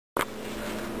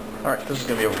Alright, this is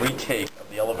going to be a retake of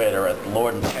the elevator at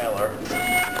Lord & Taylor,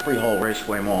 Freehold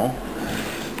Raceway Mall.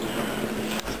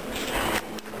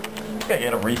 Okay,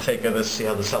 get a retake of this, see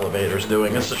how this elevator's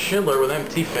doing. This is Schindler with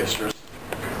MT fixtures.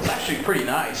 It's actually pretty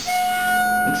nice.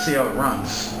 Let's see how it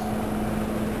runs.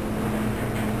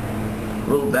 A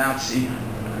little bouncy.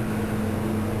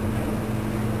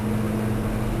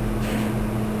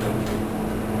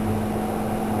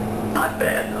 Not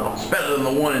bad though. It's better than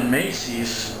the one in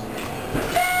Macy's.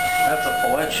 That's a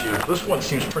Paletti. This one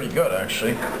seems pretty good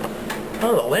actually.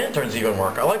 Oh, the lanterns even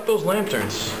work. I like those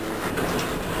lanterns.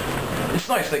 It's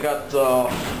nice. They got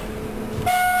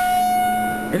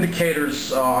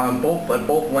indicators on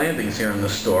both landings here in the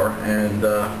store, and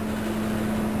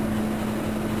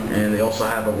they also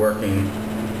have a working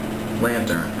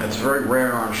lantern. That's very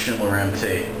rare on Schindler MT.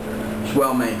 It's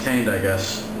well maintained, I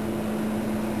guess.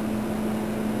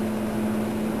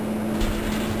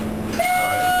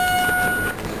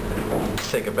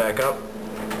 Take it back up.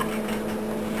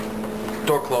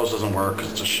 Door close doesn't work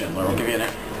because it's a Schindler. I'll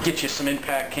get you some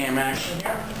impact cam action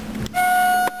here.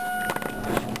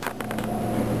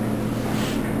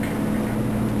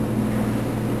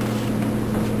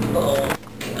 Oh,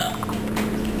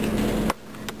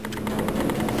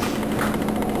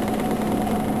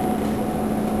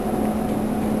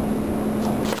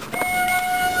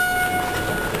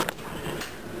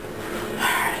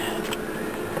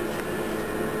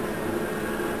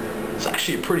 It's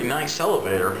actually a pretty nice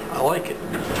elevator. I like it.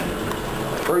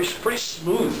 Pretty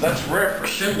smooth. That's rare for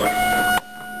Schindler.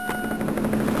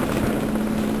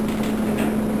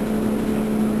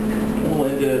 We'll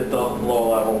end it at the low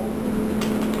level.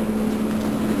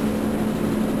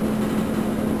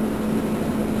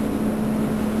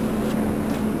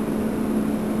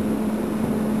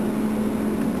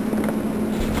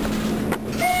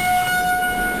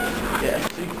 Yeah,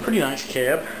 pretty nice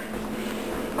cab.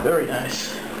 Very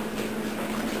nice.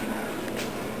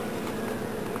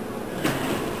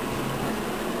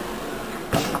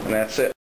 And that's it.